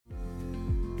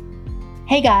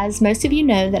Hey guys, most of you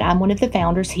know that I'm one of the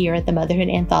founders here at the Motherhood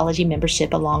Anthology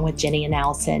membership along with Jenny and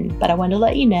Allison, but I want to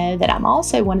let you know that I'm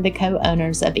also one of the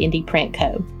co-owners of Indie Print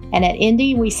Co. And at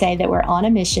Indie, we say that we're on a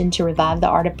mission to revive the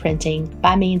art of printing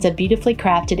by means of beautifully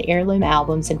crafted heirloom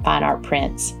albums and fine art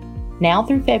prints. Now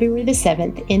through February the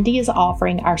 7th, Indie is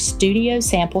offering our studio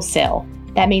sample sale.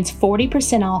 That means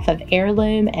 40% off of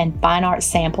heirloom and fine art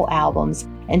sample albums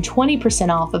and 20%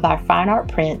 off of our fine art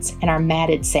prints and our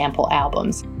matted sample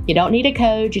albums. You don't need a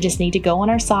code, you just need to go on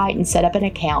our site and set up an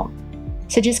account.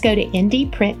 So just go to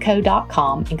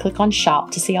indieprintco.com and click on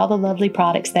shop to see all the lovely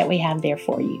products that we have there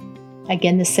for you.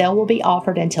 Again, the sale will be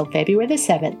offered until February the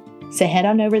 7th, so head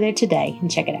on over there today and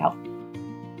check it out.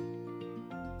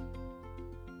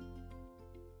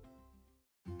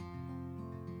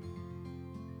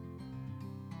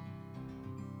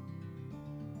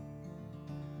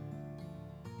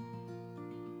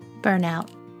 Burnout.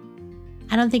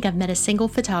 I don't think I've met a single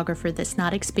photographer that's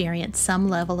not experienced some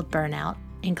level of burnout,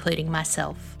 including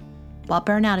myself. While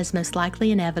burnout is most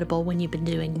likely inevitable when you've been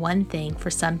doing one thing for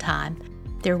some time,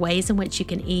 there are ways in which you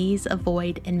can ease,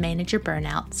 avoid, and manage your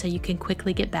burnout so you can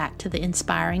quickly get back to the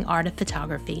inspiring art of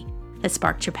photography that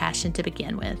sparked your passion to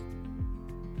begin with.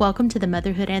 Welcome to the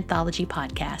Motherhood Anthology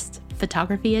podcast,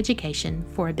 photography education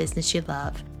for a business you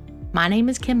love. My name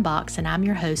is Kim Box, and I'm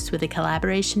your host with the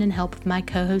collaboration and help of my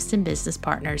co-hosts and business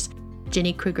partners,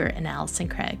 Jenny Kruger and Allison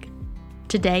Craig.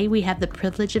 Today, we have the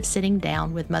privilege of sitting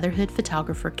down with motherhood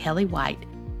photographer Kelly White.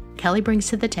 Kelly brings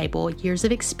to the table years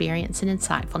of experience and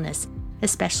insightfulness,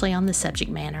 especially on the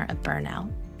subject matter of burnout.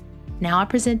 Now I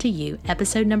present to you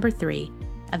episode number 3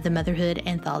 of the Motherhood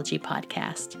Anthology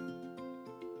podcast.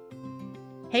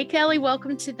 Hey, Kelly,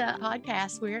 welcome to the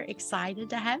podcast. We're excited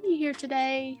to have you here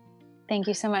today. Thank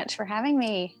you so much for having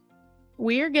me.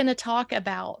 We're going to talk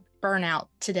about burnout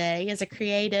today as a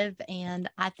creative, and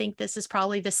I think this is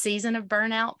probably the season of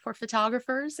burnout for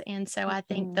photographers, and so I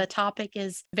think the topic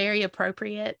is very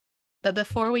appropriate. But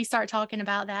before we start talking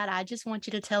about that, I just want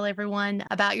you to tell everyone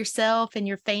about yourself and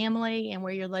your family and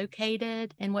where you're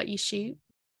located and what you shoot.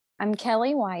 I'm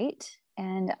Kelly White,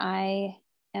 and I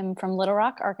am from Little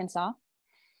Rock, Arkansas,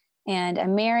 and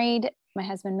I'm married. My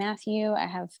husband, Matthew, I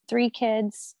have 3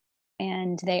 kids,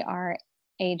 and they are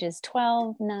ages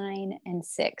 12, 9, and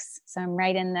 6. So I'm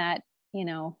right in that,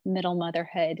 middle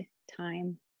motherhood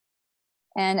time.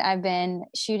 And I've been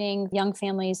shooting young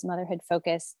families, motherhood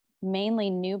focused, mainly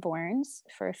newborns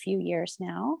for a few years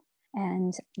now,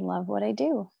 and love what I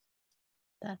do.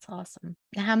 That's awesome.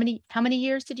 Now, how many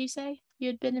years did you say you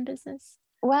had been in business?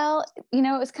 Well,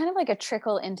 it was kind of like a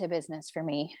trickle into business for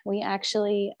me. We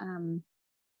actually,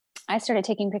 I started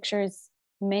taking pictures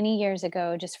many years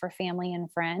ago just for family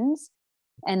and friends.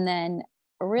 And then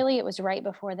really it was right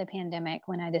before the pandemic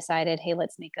when I decided, hey,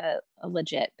 let's make a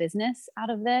legit business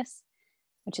out of this,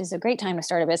 which is a great time to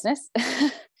start a business.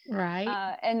 Right.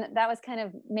 And that was kind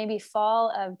of maybe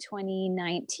fall of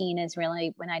 2019 is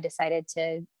really when I decided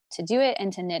to do it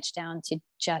and to niche down to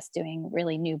just doing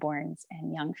really newborns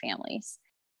and young families.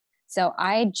 So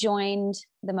I joined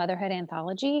the Motherhood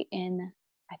Anthology in,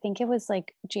 I think it was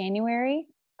like January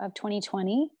of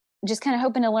 2020, just kind of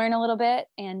hoping to learn a little bit.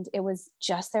 And it was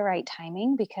just the right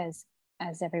timing because,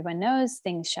 as everyone knows,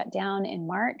 things shut down in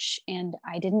March and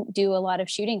I didn't do a lot of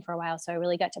shooting for a while. So I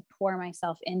really got to pour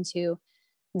myself into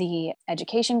the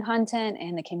education content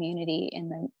and the community in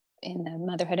the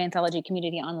Motherhood Anthology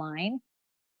community online,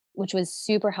 which was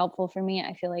super helpful for me.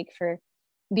 I feel like for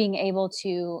being able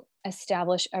to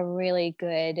establish a really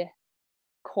good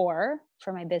core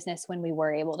for my business when we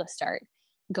were able to start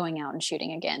going out and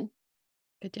shooting again.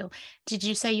 Good deal. Did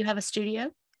you say you have a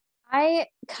studio? I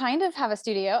kind of have a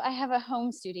studio. I have a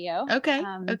home studio. Okay.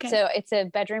 So it's a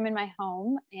bedroom in my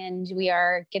home, and we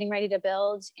are getting ready to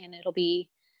build, and it'll be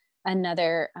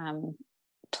another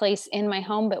place in my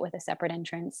home, but with a separate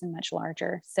entrance and much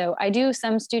larger. So I do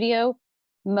some studio.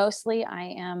 Mostly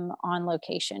I am on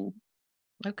location.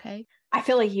 Okay. I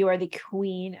feel like you are the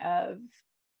queen of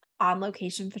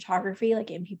on-location photography,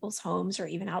 like in people's homes or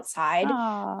even outside.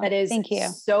 That is thank you.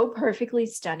 So perfectly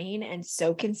stunning and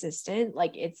so consistent.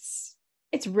 Like it's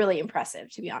really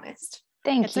impressive, to be honest.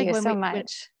 Thank you so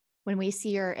much. When we see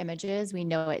your images, we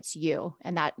know it's you.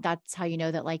 And that's how you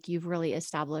know that like you've really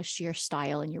established your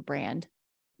style and your brand.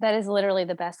 That is literally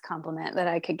the best compliment that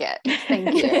I could get.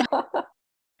 Thank you.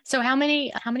 So how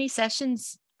many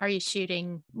sessions are you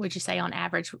shooting, would you say, on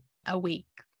average a week?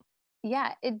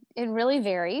 Yeah, it really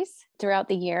varies throughout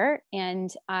the year. And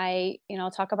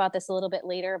I'll talk about this a little bit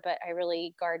later, but I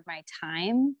really guard my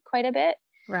time quite a bit.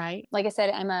 Right. Like I said,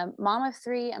 I'm a mom of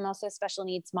 3. I'm also a special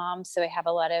needs mom. So I have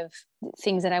a lot of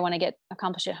things that I want to get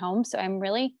accomplished at home. So I'm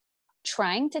really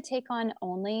trying to take on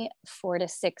only 4 to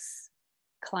 6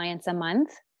 clients a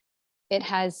month. It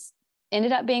has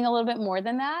ended up being a little bit more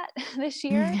than that this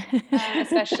year,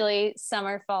 especially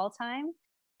summer, fall time.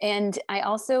 And I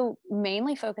also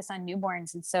mainly focus on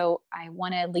newborns. And so I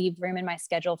want to leave room in my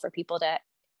schedule for people to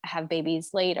have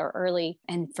babies late or early,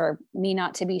 and for me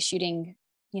not to be shooting,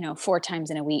 4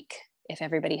 times in a week if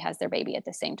everybody has their baby at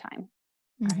the same time.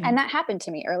 Mhm. And that happened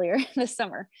to me earlier this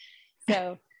summer.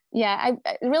 So yeah,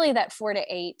 I really that 4 to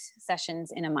 8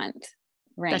 sessions in a month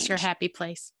range. That's your happy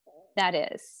place. That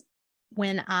is.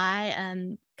 When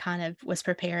I kind of was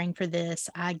preparing for this,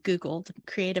 I Googled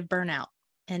creative burnout,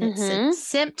 and it said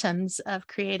symptoms of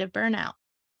creative burnout: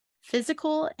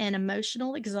 physical and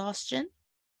emotional exhaustion,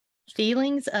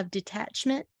 feelings of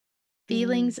detachment,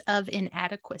 feelings of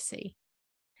inadequacy.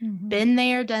 Been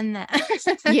there, done that.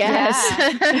 Yes.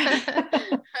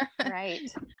 Right.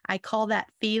 I call that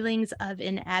feelings of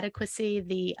inadequacy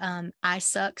the I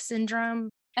suck syndrome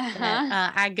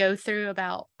that I go through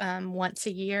about once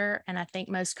a year. And I think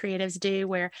most creatives do,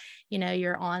 where,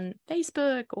 you're on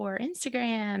Facebook or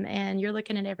Instagram and you're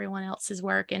looking at everyone else's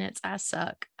work and it's I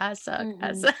suck, I suck,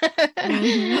 I suck.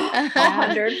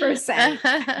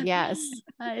 100%. Yes.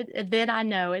 Then I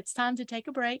know it's time to take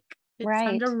a break. It's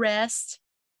time to Right. rest.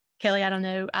 Kelly, I don't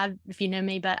know if you know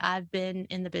me, but I've been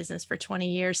in the business for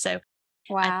 20 years. So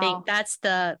I think that's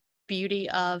the beauty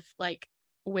of like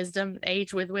wisdom,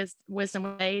 age with wisdom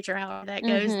with age, or however that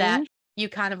goes, that you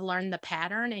kind of learn the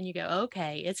pattern and you go,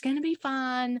 okay, it's going to be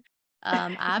fun.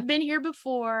 I've been here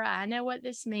before. I know what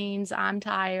this means. I'm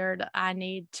tired. I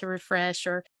need to refresh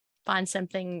or find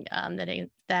something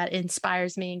that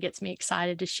inspires me and gets me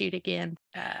excited to shoot again.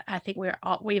 I think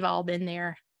we've all been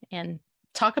there. And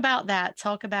talk about that.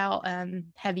 Talk about, are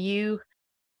you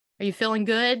feeling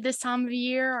good this time of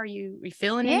year? Are you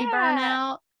feeling any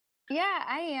burnout? Yeah,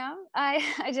 I am. I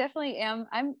definitely am.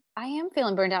 I am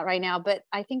feeling burned out right now, but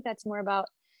I think that's more about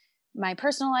my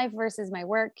personal life versus my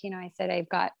work. I said I've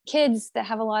got kids that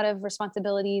have a lot of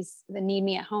responsibilities that need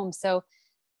me at home. So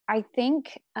I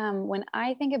think when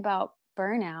I think about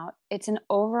burnout, it's an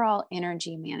overall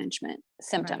energy management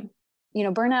symptom.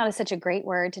 Right. Burnout is such a great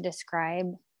word to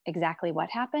describe exactly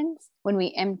what happens when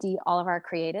we empty all of our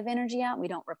creative energy out. We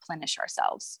don't replenish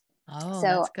ourselves. Oh, so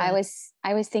that's good.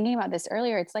 I was thinking about this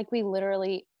earlier. It's like we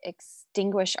literally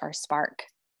extinguish our spark,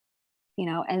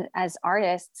 and as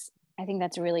artists, I think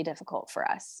that's really difficult for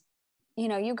us.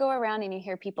 You go around and you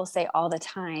hear people say all the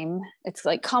time, it's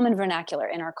like common vernacular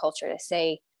in our culture to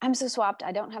say, I'm so swamped,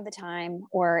 I don't have the time,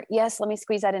 or yes, let me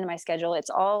squeeze that into my schedule.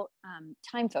 It's all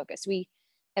time focused. We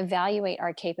evaluate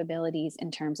our capabilities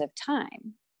in terms of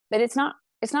time, but it's not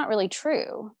really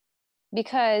true,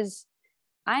 because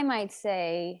I might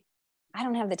say, I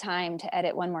don't have the time to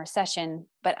edit one more session,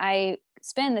 but I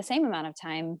spend the same amount of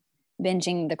time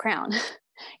binging The Crown.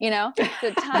 The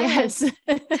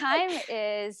time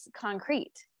is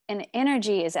concrete and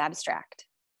energy is abstract.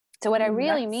 So what I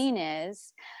really mean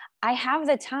is I have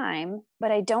the time, but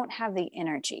I don't have the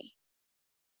energy.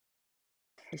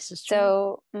 This is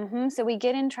true. So we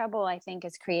get in trouble, I think,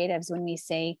 as creatives when we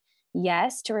say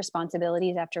yes to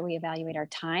responsibilities after we evaluate our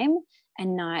time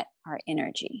and not our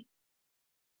energy.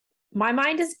 My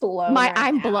mind is blown.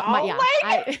 I'm blown. Oh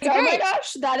my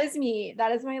gosh, that is me.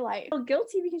 That is my life. I feel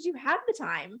guilty because you have the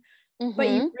time, but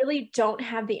you really don't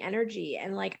have the energy.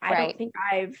 And like, I don't think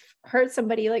I've heard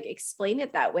somebody like explain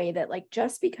it that way, that like,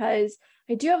 just because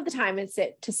I do have the time and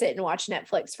sit and watch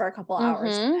Netflix for a couple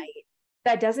hours a night,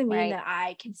 that doesn't mean that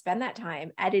I can spend that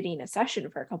time editing a session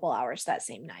for a couple hours that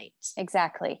same night.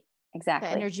 Exactly. The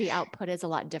energy output is a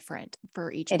lot different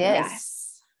for each of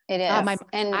us. It is.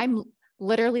 And I'm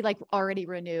literally like already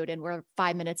renewed, and we're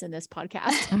 5 minutes in this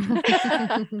podcast.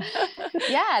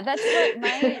 Yeah, that's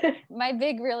what my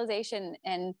big realization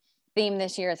and theme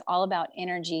this year is all about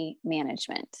energy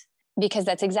management, because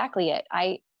that's exactly it.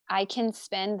 I can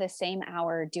spend the same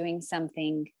hour doing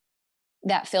something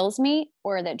that fills me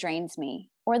or that drains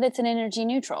me or that's an energy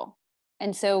neutral.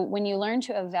 And so when you learn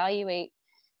to evaluate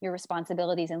your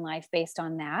responsibilities in life based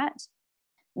on that,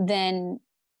 then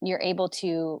you're able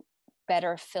to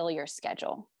better fill your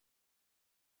schedule.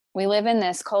 We live in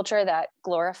this culture that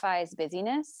glorifies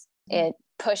busyness. It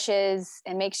pushes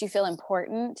and makes you feel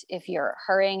important if you're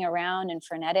hurrying around and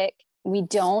frenetic. We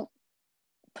don't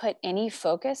put any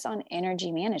focus on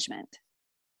energy management.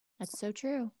 That's so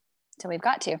true. So we've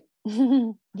got to.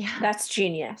 Yeah, that's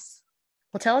genius.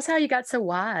 Well, tell us how you got so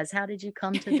wise. How did you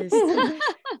come to this?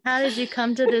 How did you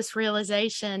come to this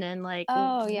realization? And like,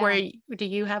 do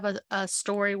you have a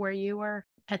story where you were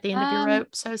at the end of your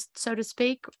rope, so to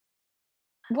speak?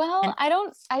 Well, And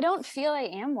I don't feel I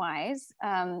am wise.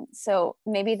 So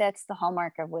maybe that's the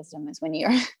hallmark of wisdom, is when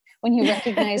you're, when you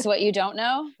recognize what you don't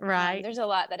know. right. There's a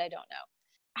lot that I don't know.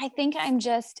 I think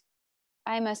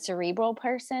I'm a cerebral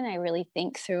person. I really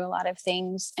think through a lot of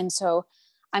things. And so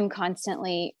I'm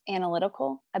constantly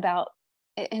analytical about,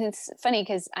 and it's funny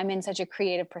because I'm in such a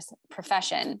creative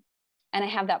profession, and I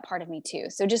have that part of me too.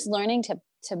 So just learning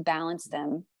to balance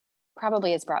them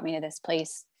probably has brought me to this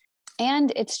place.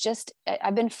 And it's just,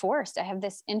 I've been forced. I have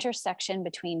this intersection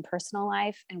between personal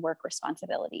life and work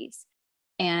responsibilities.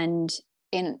 And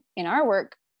in our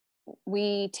work,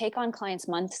 we take on clients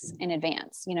months in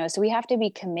advance, so we have to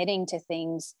be committing to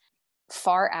things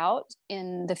far out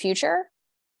in the future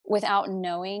without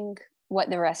knowing what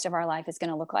the rest of our life is going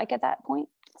to look like at that point.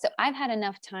 So I've had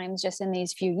enough times just in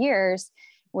these few years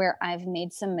where I've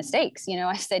made some mistakes.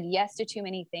 I've said yes to too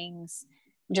many things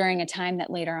during a time that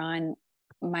later on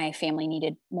my family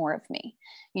needed more of me,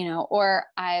 or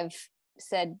I've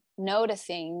said no to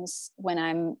things when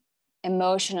I'm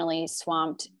emotionally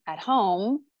swamped at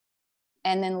home.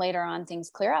 And then later on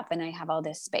things clear up and I have all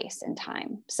this space and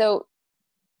time. So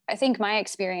I think my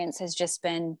experience has just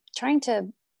been trying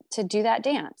to do that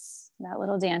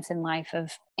little dance in life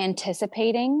of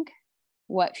anticipating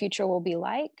what future will be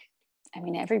like. I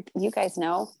mean, you guys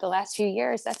know the last few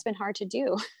years, that's been hard to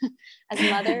do as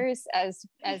mothers, as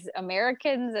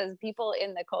Americans, as people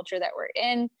in the culture that we're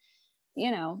in,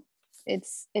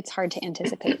 it's hard to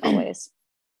anticipate always.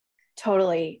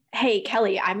 Totally. Hey,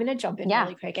 Kelly, I'm going to jump in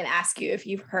really quick and ask you if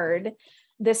you've heard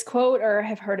this quote or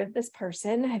have heard of this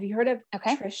person. Have you heard of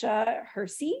Trisha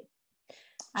Hersey?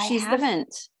 I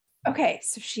haven't. Okay.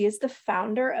 So she is the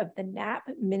founder of the NAP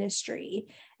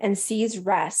ministry and sees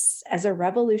rest as a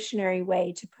revolutionary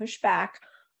way to push back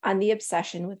on the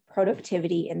obsession with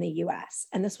productivity in the US.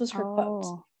 And this was her quote.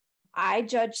 I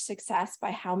judge success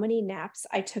by how many naps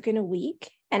I took in a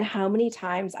week and how many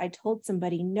times I told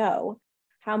somebody no,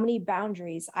 how many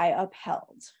boundaries I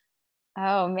upheld.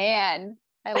 Oh man,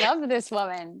 I love this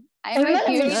woman. I'm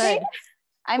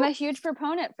a huge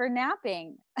proponent for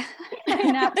napping. I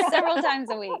nap several times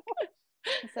a week.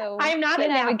 So I'm not a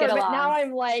napper, but now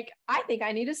I'm like, I think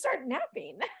I need to start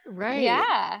napping. Right.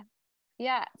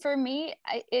 Yeah. For me,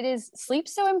 it is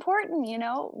sleep's so important.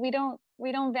 We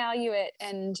don't value it,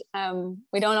 and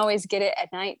we don't always get it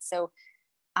at night. So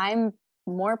I'm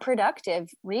more productive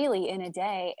really in a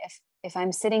day if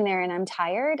I'm sitting there and I'm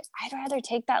tired. I'd rather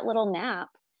take that little nap,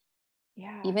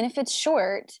 even if it's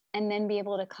short, and then be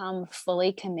able to come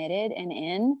fully committed and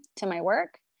in to my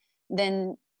work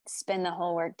than spend the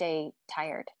whole work day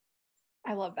tired.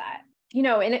 I love that.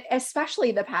 And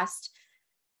especially the past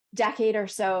decade or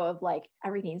so of like,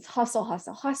 everything's hustle,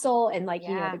 hustle, hustle. And like,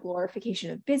 the glorification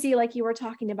of busy, like you were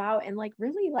talking about, and like,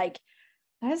 really like,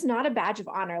 that is not a badge of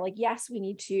honor. Like, yes, we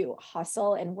need to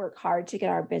hustle and work hard to get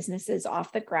our businesses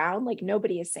off the ground. Like,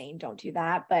 nobody is saying don't do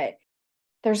that, but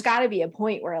there's got to be a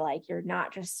point where like, you're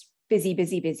not just busy,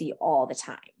 busy, busy all the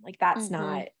time. Like that's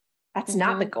not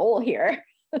the goal here.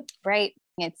 Right.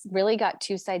 It's really got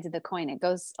two sides of the coin. It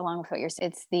goes along with what you're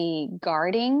saying. It's the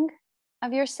guarding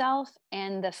of yourself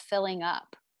and the filling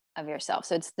up of yourself.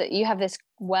 So it's you have this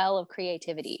well of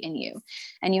creativity in you,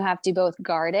 and you have to both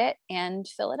guard it and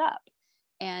fill it up.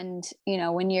 And,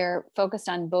 when you're focused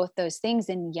on both those things,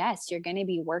 then yes, you're going to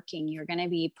be working, you're going to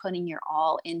be putting your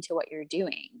all into what you're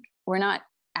doing. We're not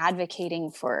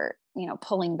advocating for,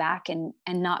 pulling back and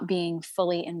not being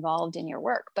fully involved in your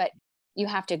work, but you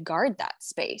have to guard that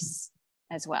space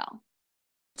as well.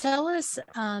 Tell us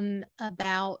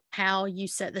about how you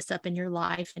set this up in your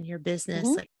life and your business.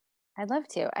 Mm-hmm. I'd love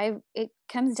to. It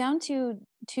comes down to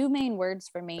two main words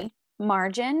for me: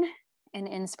 margin and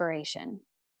inspiration.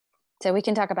 So we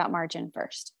can talk about margin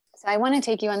first. So I want to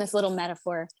take you on this little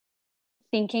metaphor,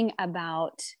 thinking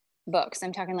about books.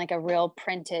 I'm talking like a real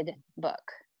printed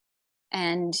book.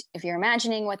 And if you're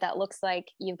imagining what that looks like,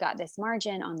 you've got this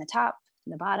margin on the top,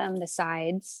 the bottom, the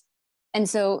sides. And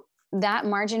so that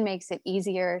margin makes it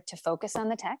easier to focus on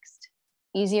the text,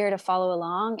 easier to follow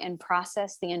along and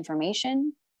process the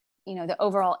information. The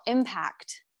overall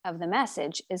impact of the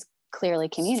message is clearly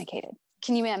communicated.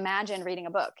 Can you imagine reading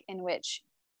a book in which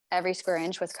every square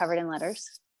inch was covered in letters?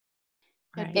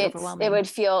 Right, it would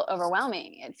feel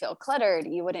overwhelming. It'd feel cluttered.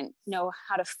 You wouldn't know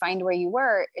how to find where you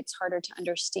were. It's harder to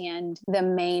understand the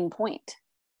main point.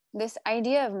 This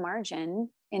idea of margin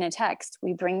in a text,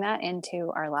 we bring that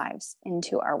into our lives,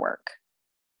 into our work.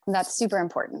 And that's super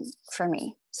important for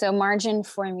me. So margin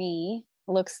for me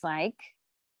looks like,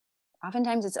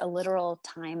 oftentimes it's a literal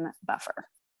time buffer.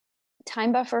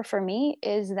 Time buffer for me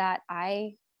is that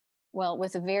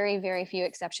with very, very few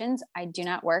exceptions, I do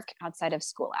not work outside of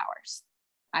school hours.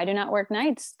 I do not work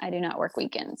nights. I do not work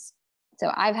weekends.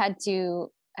 So I've had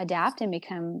to adapt and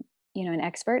become, an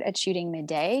expert at shooting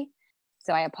midday.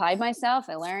 So I applied myself,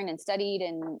 I learned and studied,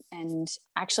 and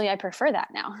actually I prefer that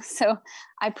now. So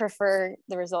I prefer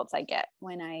the results I get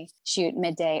when I shoot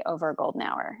midday over golden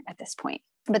hour at this point.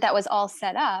 But that was all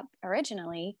set up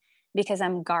originally because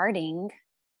I'm guarding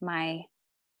my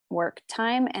work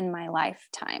time and my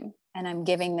lifetime. And I'm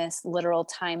giving this literal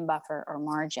time buffer or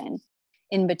margin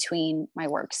in between my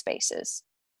workspaces.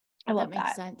 I love that.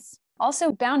 Makes sense.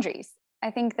 Also, boundaries. I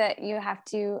think that you have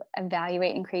to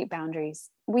evaluate and create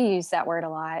boundaries. We use that word a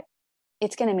lot.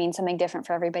 It's going to mean something different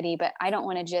for everybody, but I don't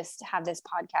want to just have this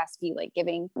podcast be like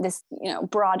giving this,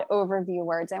 broad overview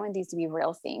words. I want these to be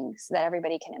real things that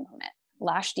everybody can implement.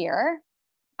 Last year,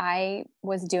 I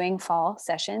was doing fall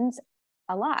sessions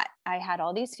a lot. I had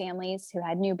all these families who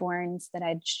had newborns that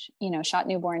I'd, shot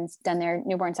newborns, done their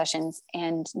newborn sessions,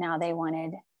 and now they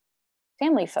wanted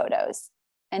family photos.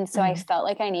 And so I felt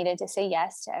like I needed to say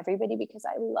yes to everybody because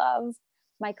I love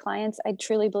my clients. I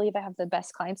truly believe I have the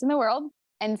best clients in the world.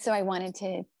 And so I wanted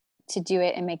to do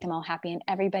it and make them all happy. And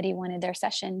everybody wanted their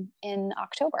session in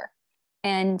October.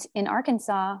 And in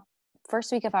Arkansas,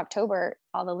 first week of October,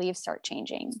 all the leaves start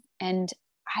changing. And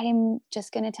I'm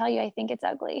just going to tell you, I think it's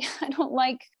ugly. I don't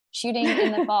like shooting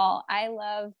in the fall. I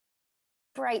love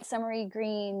bright summery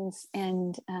greens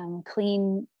and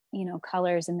clean,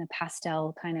 colors in the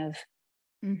pastel kind of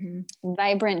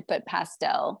vibrant but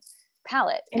pastel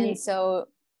palette. And so,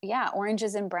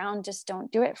 oranges and brown just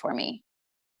don't do it for me.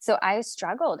 So I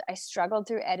struggled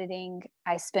through editing.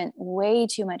 I spent way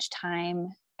too much time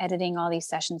editing all these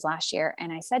sessions last year.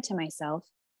 And I said to myself,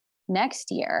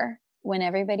 next year, when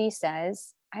everybody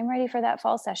says, I'm ready for that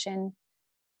fall session,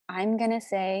 I'm going to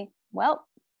say, well,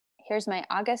 here's my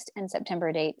August and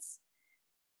September dates.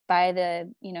 By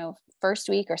the, first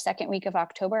week or second week of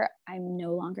October, I'm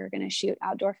no longer going to shoot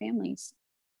outdoor families.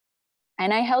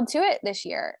 And I held to it this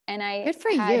year. And Good for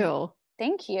you.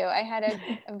 Thank you. I had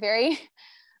a very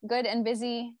good and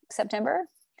busy September.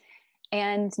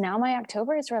 And now my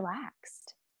October is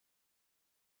relaxed.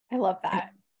 I love that.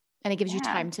 And it gives you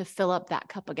time to fill up that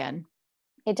cup again.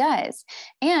 It does.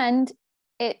 And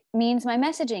it means my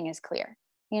messaging is clear.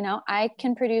 I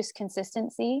can produce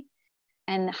consistency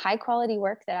and high quality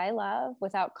work that I love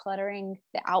without cluttering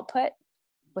the output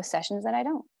with sessions that I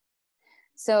don't.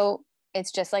 So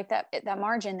it's just like that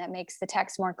margin that makes the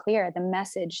text more clear. The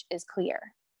message is clear.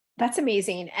 That's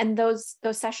amazing. And those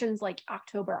sessions like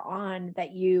October on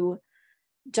that you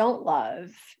don't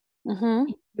love,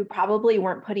 you probably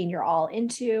weren't putting your all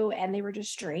into, and they were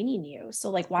just draining you. So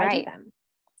like, why do them?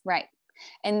 Right.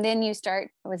 And then you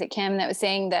start, was it Kim that was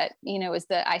saying that, it was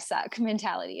the I suck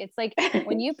mentality. It's like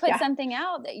when you put something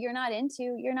out that you're not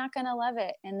into, you're not going to love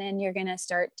it. And then you're going to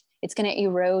it's going to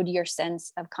erode your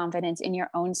sense of confidence in your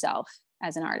own self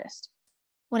as an artist.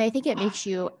 When I think it makes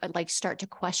you like start to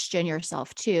question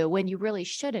yourself too, when you really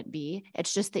shouldn't be.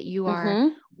 It's just that you are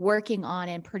working on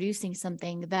and producing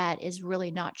something that is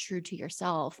really not true to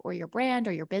yourself or your brand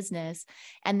or your business.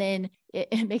 And then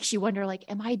it makes you wonder, like,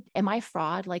 am I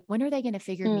fraud? Like, when are they going to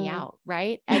figure me out?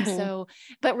 Right. And so,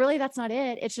 but really that's not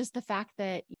it. It's just the fact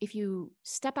that if you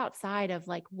step outside of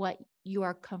like what you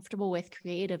are comfortable with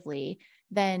creatively,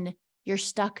 then you're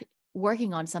stuck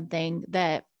working on something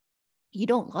that you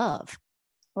don't love.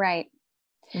 Right.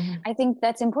 I think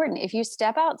that's important. If you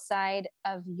step outside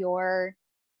of your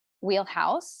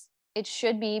wheelhouse, it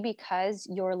should be because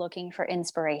you're looking for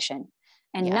inspiration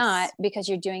and not because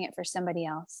you're doing it for somebody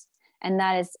else. And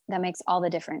that makes all the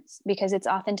difference because it's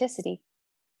authenticity.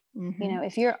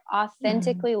 If you're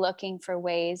authentically looking for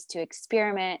ways to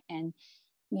experiment and,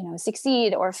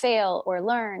 succeed or fail or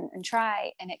learn and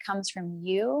try, and it comes from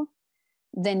you,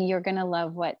 then you're going to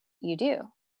love what you do,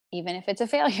 even if it's a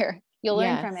failure. You'll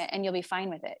learn from it and you'll be fine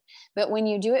with it. But when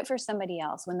you do it for somebody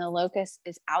else, when the locus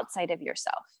is outside of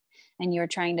yourself and you're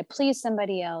trying to please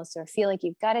somebody else or feel like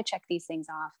you've got to check these things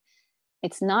off,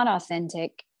 it's not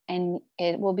authentic and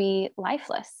it will be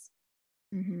lifeless.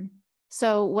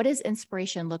 So what does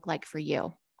inspiration look like for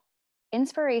you?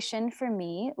 Inspiration for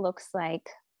me looks like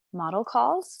model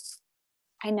calls.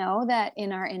 I know that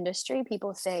in our industry,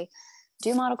 people say,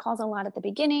 do model calls a lot at the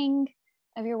beginning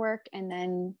of your work and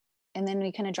then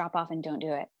we kind of drop off and don't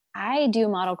do it. I do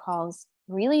model calls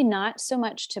really not so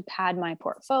much to pad my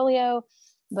portfolio,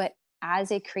 but as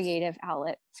a creative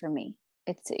outlet for me.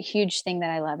 It's a huge thing that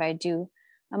I love. I do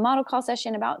a model call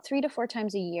session about 3 to 4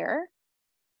 times a year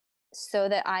so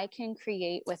that I can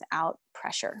create without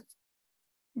pressure.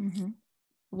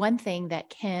 One thing that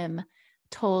Kim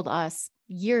told us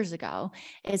years ago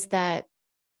is that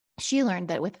she learned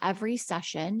that with every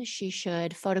session, she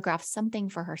should photograph something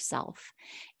for herself.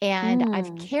 And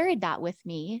I've carried that with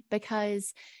me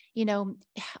because,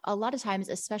 a lot of times,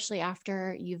 especially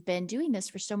after you've been doing this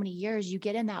for so many years, you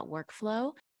get in that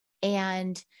workflow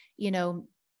and,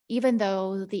 even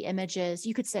though the images,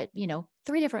 you could sit,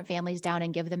 3 different families down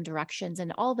and give them directions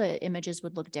and all the images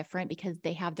would look different because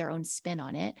they have their own spin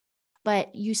on it.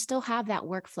 But you still have that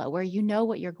workflow where you know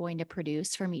what you're going to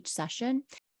produce from each session.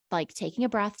 Like taking a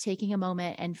breath, taking a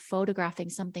moment and photographing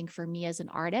something for me as an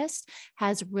artist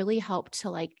has really helped to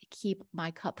like keep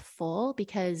my cup full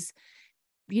because,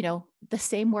 the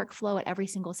same workflow at every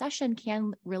single session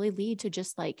can really lead to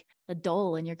just like a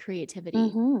dull in your creativity.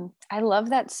 Mm-hmm. I love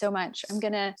that so much. I'm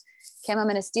going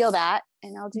to steal that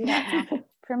and I'll do that now.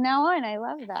 From now on. I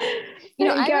love that.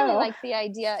 I really like the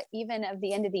idea even of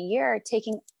the end of the year,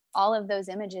 taking all of those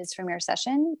images from your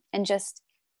session and just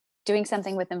doing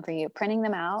something with them for you, printing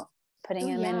them out, putting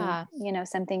them in,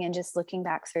 something and just looking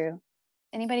back through.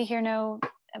 Anybody here know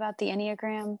about the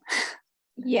Enneagram?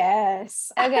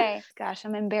 Yes. Okay. Gosh,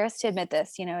 I'm embarrassed to admit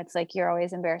this. It's like you're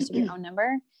always embarrassed of your own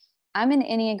number. I'm an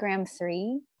Enneagram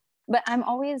 3, but I'm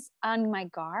always on my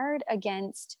guard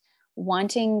against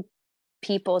wanting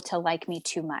people to like me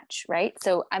too much. Right.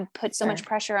 So I put so much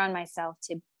pressure on myself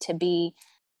to be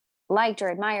liked or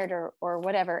admired or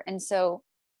whatever. And so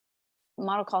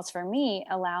model calls for me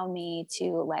allow me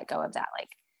to let go of that. Like,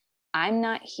 I'm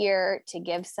not here to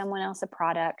give someone else a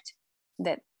product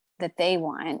that they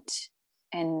want.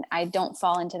 And I don't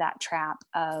fall into that trap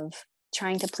of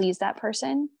trying to please that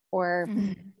person or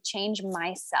change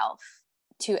myself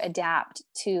to adapt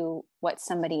to what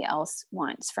somebody else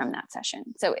wants from that session.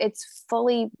 So it's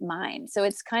fully mine. So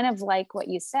it's kind of like what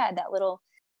you said, that little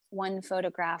 1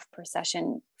 photograph per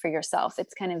session for yourself.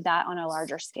 It's kind of that on a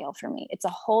larger scale for me. It's a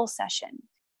whole session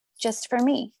just for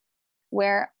me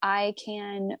where I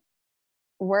can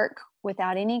work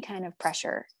without any kind of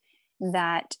pressure,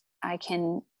 that I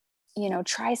can,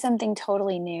 try something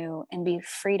totally new and be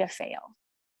free to fail,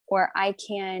 or I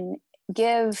can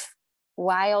give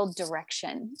wild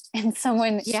direction and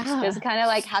someone just kind of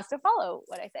like has to follow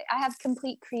what I say. I have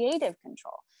complete creative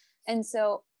control. And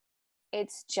so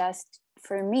it's just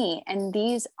for me. And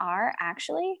these are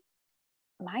actually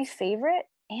my favorite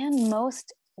and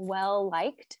most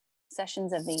well-liked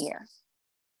sessions of the year.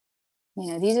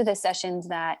 These are the sessions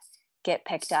that get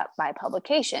picked up by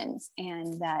publications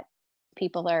and that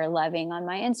people are loving on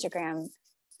my Instagram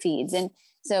feeds. And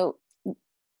so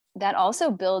that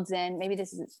also builds in, maybe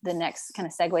this is the next kind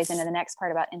of segues into the next part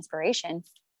about inspiration,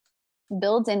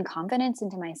 builds in confidence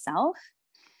into myself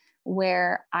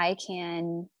where I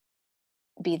can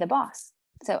be the boss.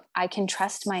 So I can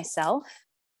trust myself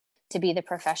to be the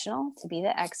professional, to be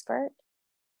the expert,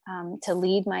 to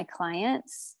lead my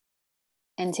clients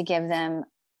and to give them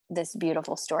this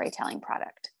beautiful storytelling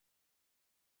product.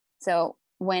 So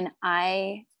when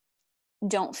I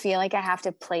don't feel like I have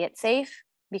to play it safe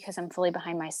because I'm fully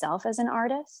behind myself as an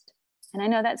artist, and I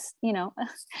know that's,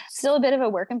 still a bit of a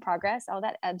work in progress, all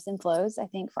that ebbs and flows, I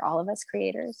think, for all of us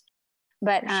creators.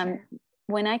 But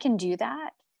when I can do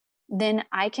that, then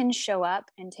I can show up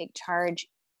and take charge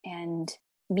and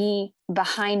be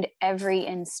behind every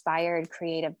inspired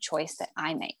creative choice that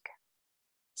I make.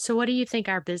 So what do you think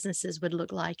our businesses would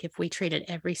look like if we treated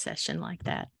every session like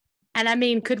that? And I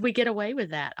mean, could we get away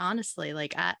with that? Honestly,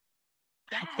 like I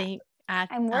think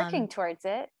I'm working towards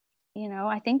it.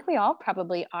 I think we all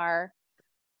probably are.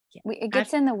 It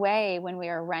gets in the way when we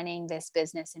are running this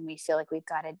business and we feel like we've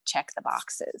got to check the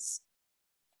boxes.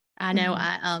 I know.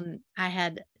 I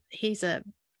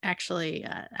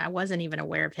wasn't even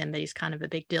aware of him, but he's kind of a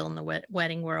big deal in the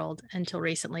wedding world until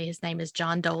recently. His name is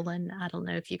John Dolan. I don't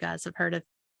know if you guys have heard of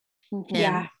him.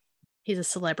 Yeah. He's a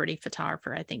celebrity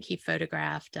photographer. I think he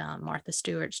photographed Martha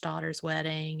Stewart's daughter's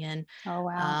wedding. And oh,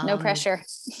 wow. No pressure.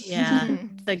 Yeah.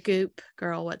 The Goop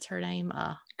girl, what's her name?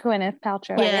 Gwyneth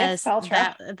Paltrow. Yes.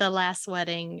 Her last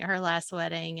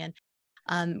wedding.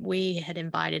 And we had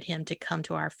invited him to come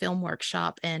to our film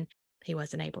workshop and he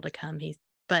wasn't able to come.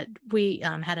 But we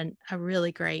had a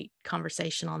really great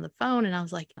conversation on the phone. And I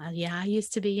was like, yeah, I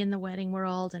used to be in the wedding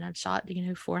world and I've shot,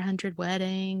 400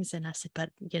 weddings. And I said,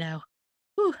 but,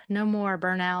 no more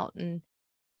burnout. And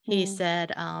he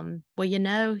said,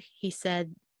 he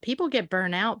said, people get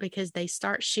burnt out because they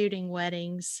start shooting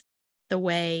weddings the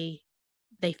way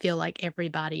they feel like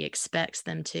everybody expects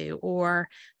them to, or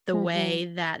the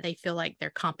way that they feel like their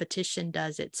competition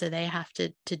does it. So they have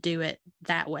to do it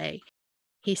that way.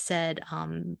 He said,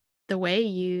 the way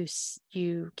you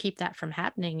keep that from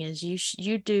happening is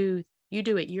you do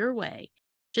it your way.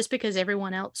 Just because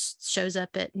everyone else shows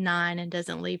up at 9 and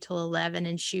doesn't leave till 11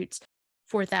 and shoots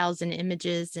 4,000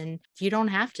 images, and you don't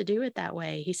have to do it that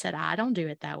way. He said, I don't do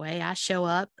it that way. I show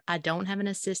up. I don't have an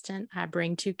assistant. I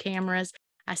bring 2 cameras.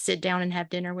 I sit down and have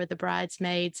dinner with the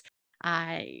bridesmaids.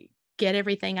 I get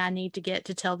everything I need to get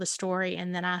to tell the story.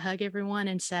 And then I hug everyone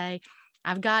and say,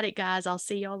 I've got it, guys. I'll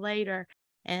see y'all later.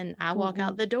 And I walk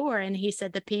out the door. And he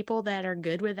said, the people that are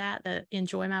good with that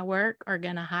enjoy my work, are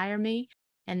going to hire me.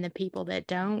 And the people that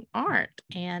don't aren't.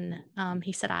 And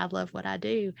he said, I love what I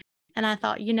do. And I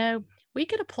thought, we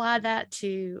could apply that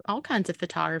to all kinds of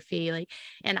photography.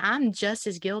 And I'm just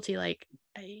as guilty,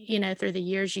 through the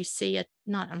years you see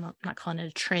I'm not calling it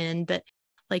a trend, but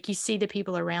you see the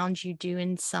people around you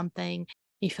doing something,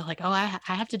 you feel like, oh, I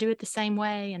have to do it the same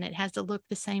way, and it has to look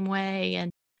the same way,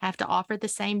 and I have to offer the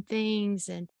same things.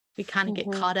 And we kind of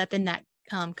get caught up in that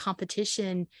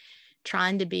competition,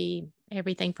 trying to be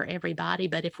everything for everybody.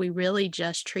 But if we really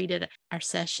just treated our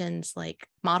sessions like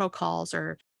model calls,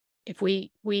 or if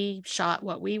we shot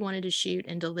what we wanted to shoot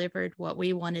and delivered what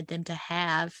we wanted them to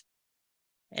have,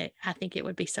 I think it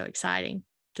would be so exciting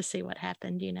to see what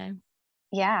happened,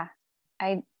 Yeah,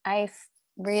 I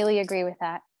really agree with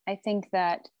that. I think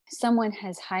that someone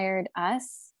has hired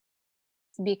us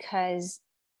because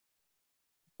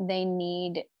they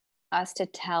need us to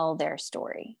tell their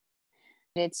story.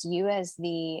 It's you as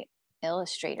the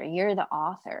illustrator, you're the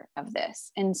author of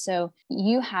this. And so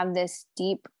you have this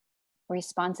deep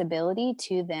responsibility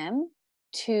to them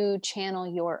to channel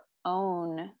your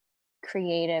own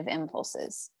creative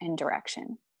impulses and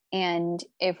direction. And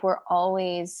if we're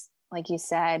always, like you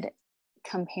said,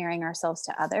 comparing ourselves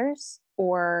to others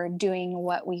or doing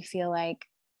what we feel like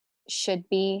should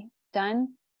be done,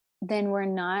 then we're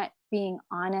not being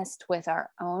honest with our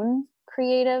own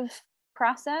creative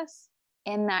process.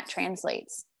 And that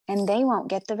translates. And they won't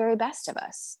get the very best of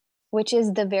us, which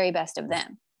is the very best of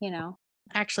them,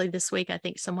 Actually, this week, I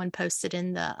think someone posted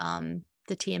in the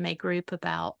TMA group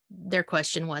about, their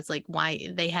question was why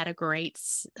they had a great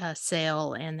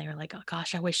sale, and they were like, oh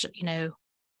gosh, I wish,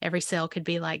 every sale could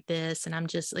be like this. And I'm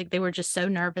just they were just so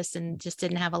nervous and just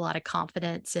didn't have a lot of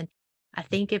confidence. And I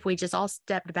think if we just all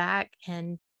stepped back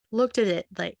and looked at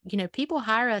it, people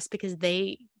hire us because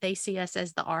they see us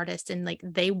as the artist, and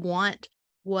they want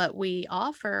what we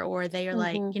offer, or they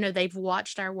are they've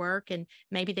watched our work, and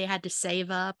maybe they had to save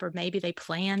up, or maybe they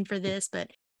planned for this, but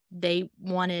they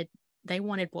wanted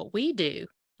what we do.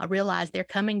 I realize they're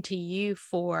coming to you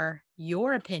for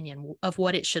your opinion of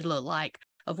what it should look like,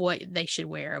 of what they should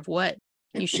wear, of what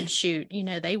you should shoot.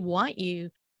 They want you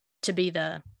to be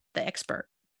the expert.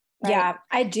 Right? Yeah,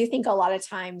 I do think a lot of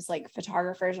times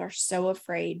photographers are so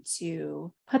afraid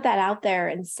to put that out there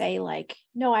and say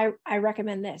no, I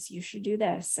recommend this, you should do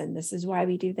this, and this is why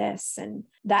we do this. And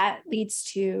that leads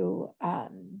to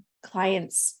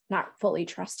clients not fully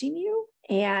trusting you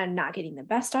and not getting the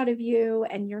best out of you,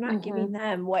 and you're not giving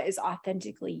them what is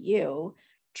authentically you.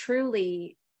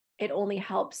 Truly, it only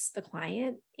helps the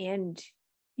client and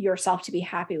yourself to be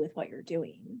happy with what you're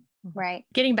doing. Right.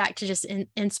 Getting back to just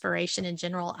inspiration in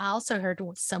general, I also heard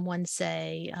someone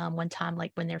say one time,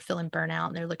 when they're feeling burnout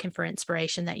and they're looking for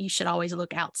inspiration, that you should always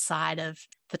look outside of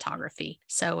photography.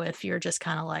 So if you're just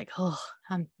kind of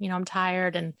I'm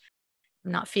tired and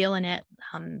I'm not feeling it,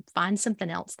 find something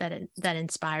else that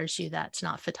inspires you that's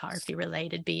not photography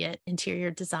related, be it interior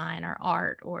design or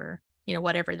art or,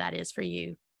 whatever that is for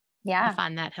you. Yeah. I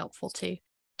find that helpful too.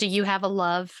 Do you have a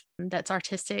love that's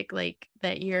artistic,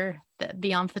 that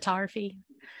beyond photography?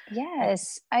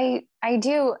 Yes, I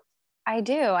do.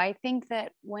 I think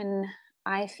that when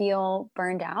I feel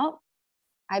burned out,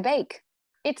 I bake.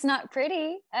 It's not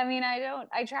pretty. I mean, I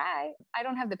try. I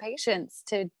don't have the patience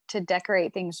to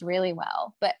decorate things really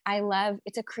well, but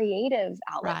it's a creative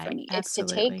outlet for me. Absolutely.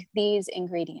 It's to take these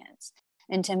ingredients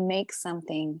and to make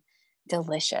something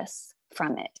delicious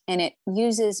from it. And it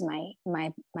uses my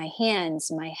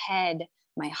hands, my head,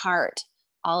 my heart,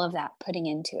 all of that putting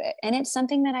into it. And it's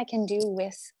something that I can do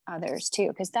with others too,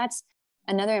 because that's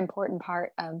another important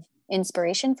part of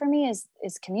inspiration for me is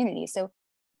community. So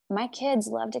my kids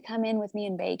love to come in with me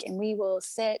and bake, and we will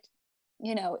sit,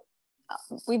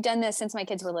 we've done this since my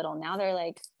kids were little. Now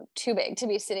they're too big to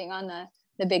be sitting on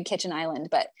the big kitchen island,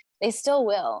 but they still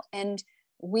will. And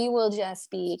we will just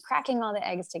be cracking all the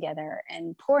eggs together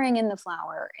and pouring in the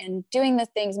flour and doing the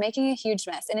things, making a huge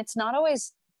mess. And it's not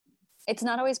always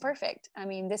perfect. I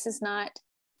mean,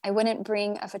 I wouldn't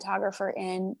bring a photographer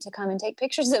in to come and take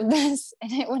pictures of this,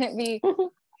 and it wouldn't be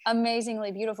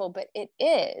amazingly beautiful, but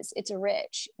it's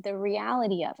rich. The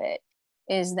reality of it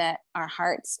is that our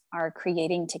hearts are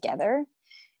creating together,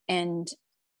 and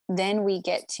then we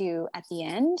get to, at the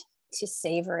end, to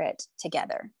savor it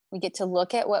together. We get to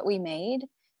look at what we made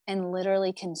and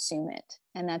literally consume it.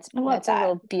 And that's a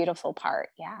real beautiful part.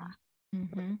 Yeah.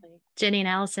 Mm-hmm. Jenny and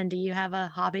Allison, do you have a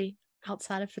hobby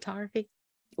outside of photography?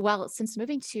 Well, since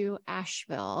moving to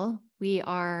Asheville, we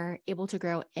are able to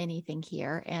grow anything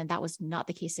here. And that was not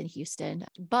the case in Houston,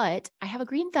 but I have a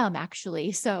green thumb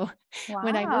actually. So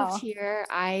when I moved here,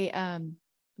 I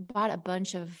bought a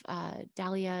bunch of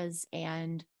dahlias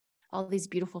and all these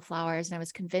beautiful flowers. And I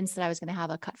was convinced that I was going to have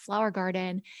a cut flower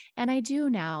garden, and I do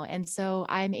now. And so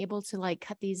I'm able to like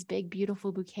cut these big,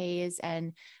 beautiful bouquets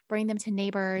and bring them to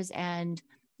neighbors and,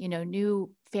 you know, new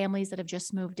families that have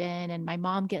just moved in. And my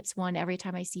mom gets one every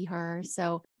time I see her.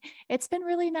 So it's been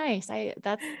really nice.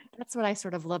 That's what I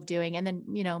sort of love doing. And then,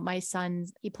 you know, my son,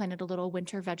 he planted a little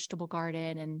winter vegetable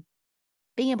garden, and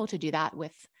being able to do that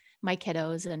with my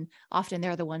kiddos. And often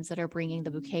they're the ones that are bringing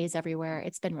the bouquets everywhere.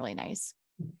 It's been really nice.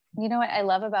 You know what I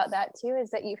love about that too,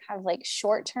 is that you have like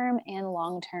short-term and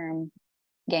long-term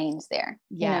gains there.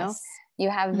 Yes. You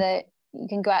know, you have you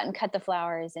can go out and cut the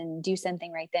flowers and do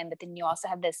something right then, but then you also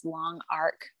have this long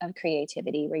arc of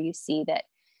creativity where you see that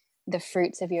the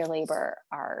fruits of your labor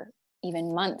are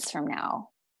even months from now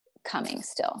coming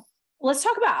still. Let's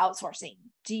talk about outsourcing.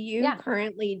 Do you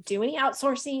currently do any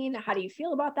outsourcing? How do you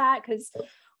feel about that? Because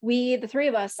the three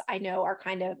of us, I know, are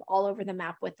kind of all over the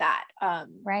map with that.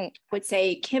 Right. I would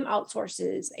say Kim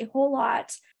outsources a whole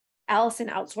lot. Allison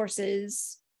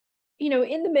outsources, you know,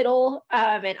 in the middle.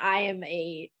 And I am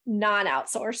a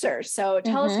non-outsourcer. So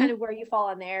tell us kind of where you fall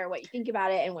on there, what you think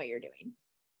about it, and what you're doing.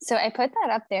 So I put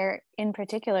that up there in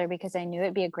particular because I knew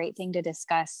it'd be a great thing to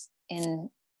discuss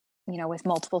with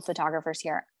multiple photographers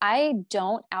here. I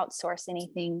don't outsource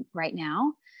anything right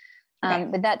now.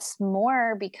 But that's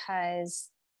more because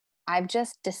I've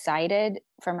just decided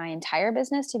for my entire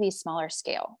business to be smaller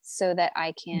scale so that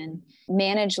I can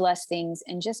manage less things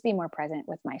and just be more present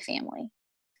with my family.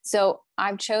 So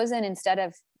I've chosen instead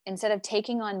of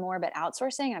taking on more, but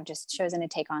outsourcing, I've just chosen to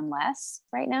take on less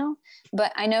right now.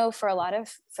 But I know for a lot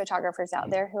of photographers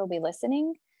out there who will be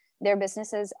listening, their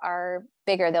businesses are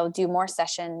bigger. They'll do more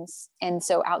sessions. And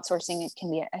so outsourcing, it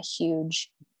can be a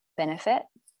huge benefit.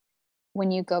 When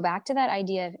you go back to that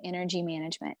idea of energy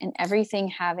management and everything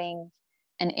having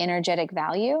an energetic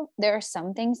value, there are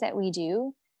some things that we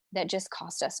do that just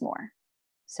cost us more.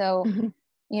 So,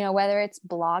 whether it's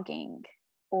blogging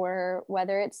or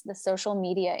whether it's the social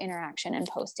media interaction and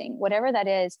posting, whatever that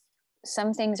is,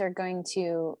 some things are going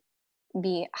to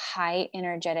be high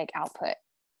energetic output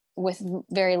with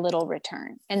very little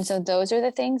return. And so those are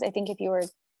the things I think if you were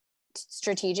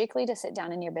strategically to sit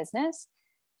down in your business,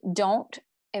 don't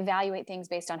evaluate things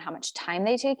based on how much time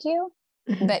they take you,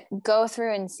 but go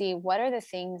through and see what are the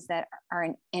things that are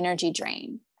an energy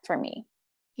drain for me.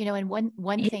 You know, and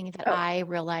one thing that I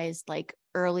realized like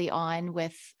early on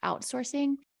with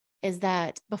outsourcing is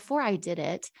that before I did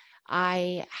it,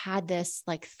 I had this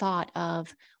like thought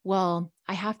of, well,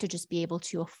 I have to just be able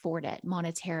to afford it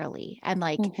monetarily. And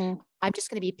like, I'm just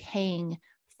going to be paying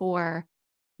for,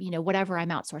 whatever I'm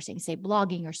outsourcing, say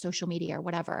blogging or social media or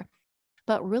whatever.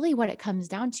 But really what it comes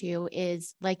down to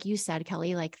is, like you said,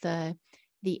 Kelly, like the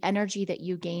energy that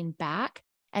you gain back.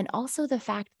 And also the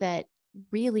fact that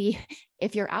really,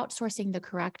 if you're outsourcing the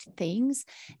correct things,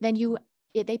 then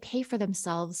they pay for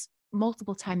themselves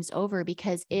multiple times over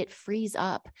because it frees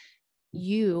up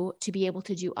you to be able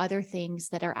to do other things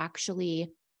that are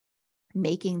actually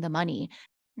making the money.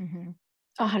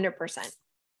 100%.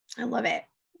 I love it.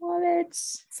 Love it.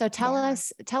 So tell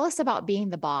us about being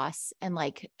the boss and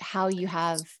like how you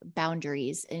have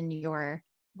boundaries in your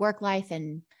work life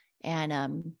and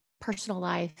personal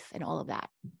life and all of that.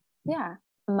 Yeah.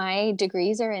 My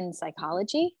degrees are in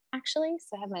psychology, actually.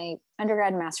 So I have my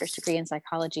undergrad and master's degree in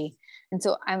psychology. And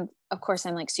so I'm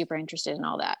like super interested in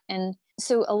all that. And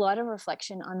so a lot of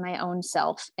reflection on my own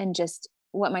self and just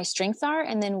what my strengths are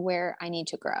and then where I need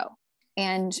to grow.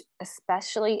 And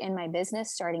especially in my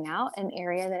business starting out, an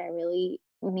area that I really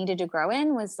needed to grow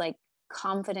in was like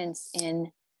confidence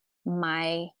in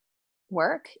my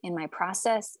work, in my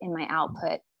process, in my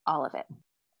output, all of it.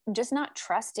 Just not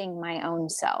trusting my own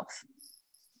self.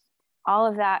 All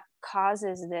of that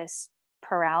causes this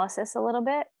paralysis a little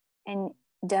bit and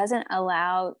doesn't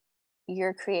allow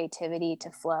your creativity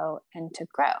to flow and to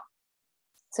grow.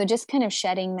 So just kind of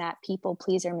shedding that people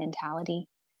pleaser mentality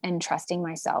and trusting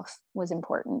myself was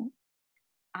important.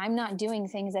 I'm not doing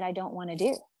things that I don't want to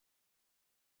do.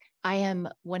 I am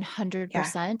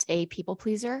 100% a people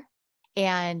pleaser.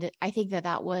 And I think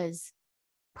that was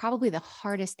probably the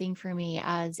hardest thing for me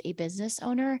as a business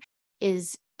owner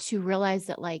is to realize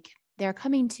that like they're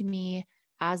coming to me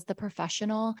as the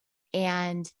professional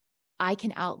and I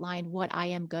can outline what I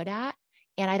am good at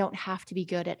and I don't have to be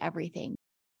good at everything.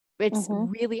 It's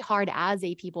really hard as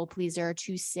a people pleaser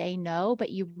to say no, but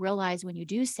you realize when you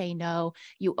do say no,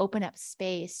 you open up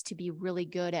space to be really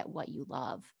good at what you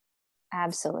love.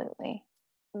 Absolutely.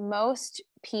 Most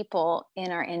people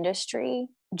in our industry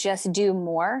just do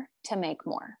more to make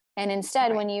more. And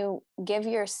instead, when you give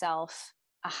yourself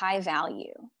a high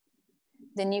value,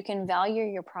 then you can value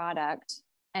your product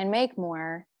and make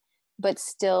more, but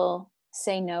still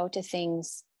say no to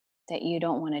things that you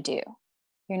don't want to do.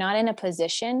 You're not in a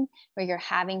position where you're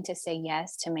having to say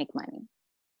yes to make money.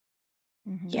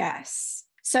 Yes.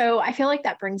 So I feel like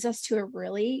that brings us to a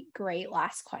really great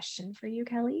last question for you,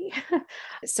 Kelly.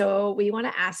 So we want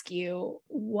to ask you,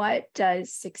 what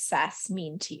does success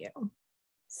mean to you?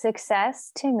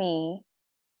 Success to me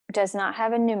does not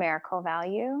have a numerical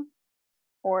value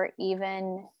or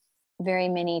even very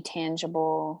many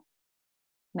tangible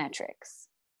metrics.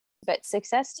 But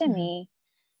success to me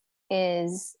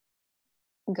is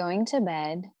going to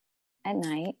bed at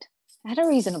night at a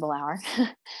reasonable hour,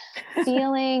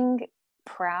 feeling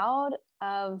proud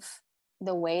of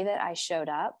the way that I showed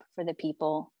up for the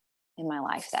people in my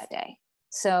life that day.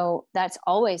 So that's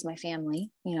always my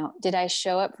family. You know, did I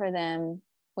show up for them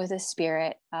with a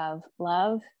spirit of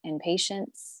love and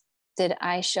patience? Did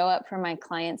I show up for my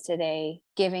clients today,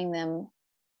 giving them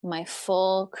my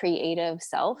full creative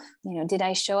self? You know, did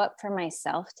I show up for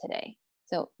myself today?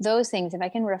 So those things, if I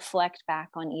can reflect back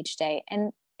on each day,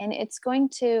 and it's going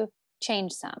to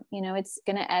change some, you know, it's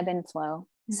going to ebb and flow.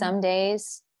 Some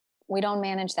days we don't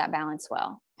manage that balance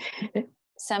well.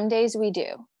 Some days we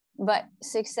do, but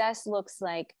success looks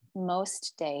like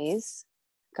most days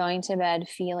going to bed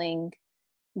feeling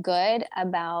good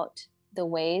about the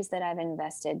ways that I've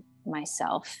invested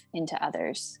myself into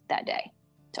others that day.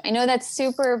 So I know that's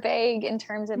super vague in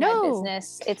terms of my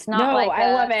business. It's not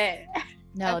I love it.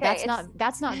 No, okay,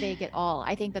 that's not vague at all.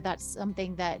 I think that that's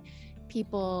something that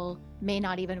people may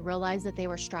not even realize that they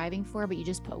were striving for, but you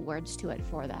just put words to it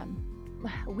for them.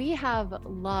 We have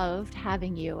loved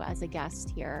having you as a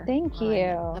guest here. Thank you.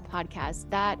 The podcast.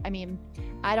 That, I mean,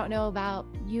 I don't know about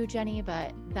you, Jenny,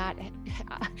 but that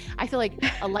I feel like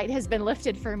a light has been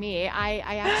lifted for me. I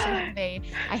actually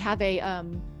have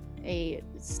a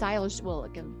stylish, well,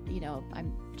 you know,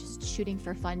 I'm just shooting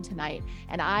for fun tonight.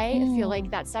 And I feel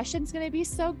like that session's going to be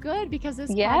so good because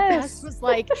this podcast was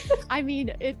like, I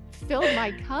mean, it filled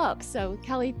my cup. So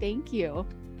Kelly, thank you.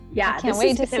 Yeah. I can't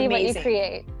wait to see what you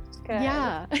create. Good.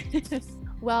 Yeah.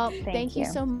 Well, thank you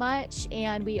so much.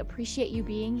 And we appreciate you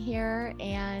being here.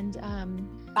 And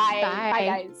bye.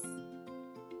 Bye, guys.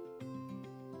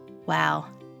 Wow.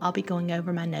 I'll be going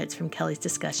over my notes from Kelly's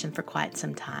discussion for quite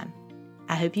some time.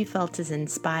 I hope you felt as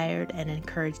inspired and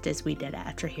encouraged as we did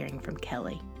after hearing from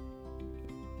Kelly.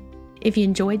 If you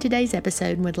enjoyed today's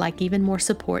episode and would like even more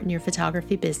support in your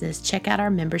photography business, check out our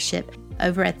membership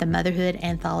over at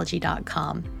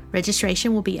themotherhoodanthology.com.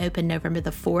 Registration will be open November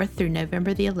the 4th through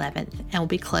November the 11th and will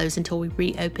be closed until we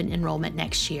reopen enrollment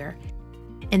next year.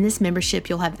 In this membership,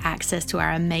 you'll have access to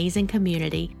our amazing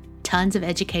community, tons of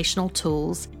educational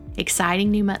tools,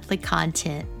 exciting new monthly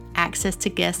content, access to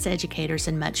guest educators,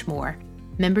 and much more.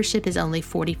 Membership is only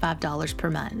 $45 per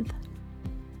month.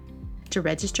 To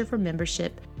register for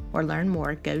membership or learn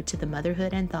more, go to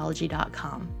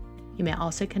themotherhoodanthology.com. You may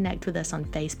also connect with us on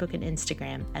Facebook and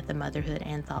Instagram at The Motherhood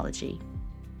Anthology.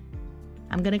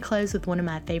 I'm going to close with one of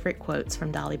my favorite quotes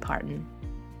from Dolly Parton.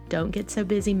 Don't get so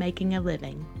busy making a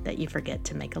living that you forget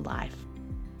to make a life.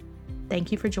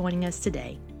 Thank you for joining us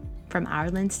today. From our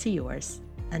lens to yours,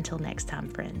 until next time,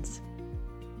 friends.